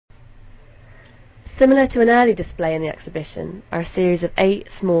Similar to an early display in the exhibition are a series of 8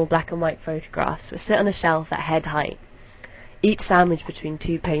 small black and white photographs which sit on a shelf at head height, each sandwiched between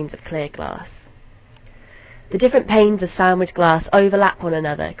 2 panes of clear glass. The different panes of sandwiched glass overlap one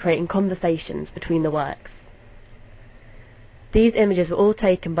another, creating conversations between the works. These images were all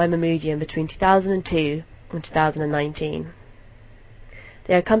taken by Mahmoodian between 2002 and 2019.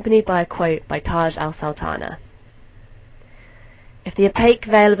 They are accompanied by a quote by al-Saltaneh. If the opaque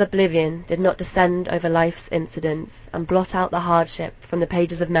veil of oblivion did not descend over life's incidents and blot out the hardship from the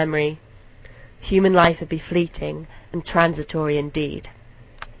pages of memory, human life would be fleeting and transitory indeed.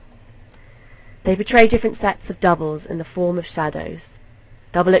 They portray different sets of doubles in the form of shadows,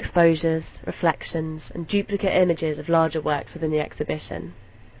 double exposures, reflections, and duplicate images of larger works within the exhibition.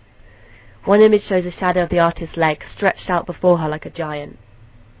 One image shows a shadow of the artist's leg stretched out before her like a giant.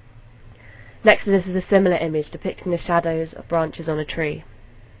 Next to this is a similar image depicting the shadows of branches on a tree.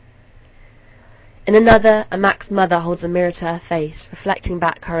 In another, Amak's mother holds a mirror to her face, reflecting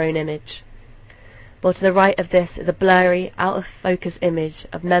back her own image. While to the right of this is a blurry, out-of-focus image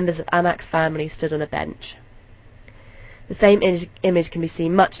of members of Amak's family stood on a bench. The same image can be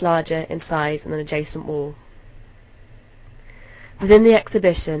seen much larger in size on an adjacent wall. Within the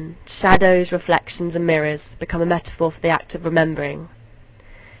exhibition, shadows, reflections, and mirrors become a metaphor for the act of remembering.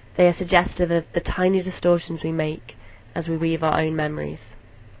 They are suggestive of the tiny distortions we make as we weave our own memories.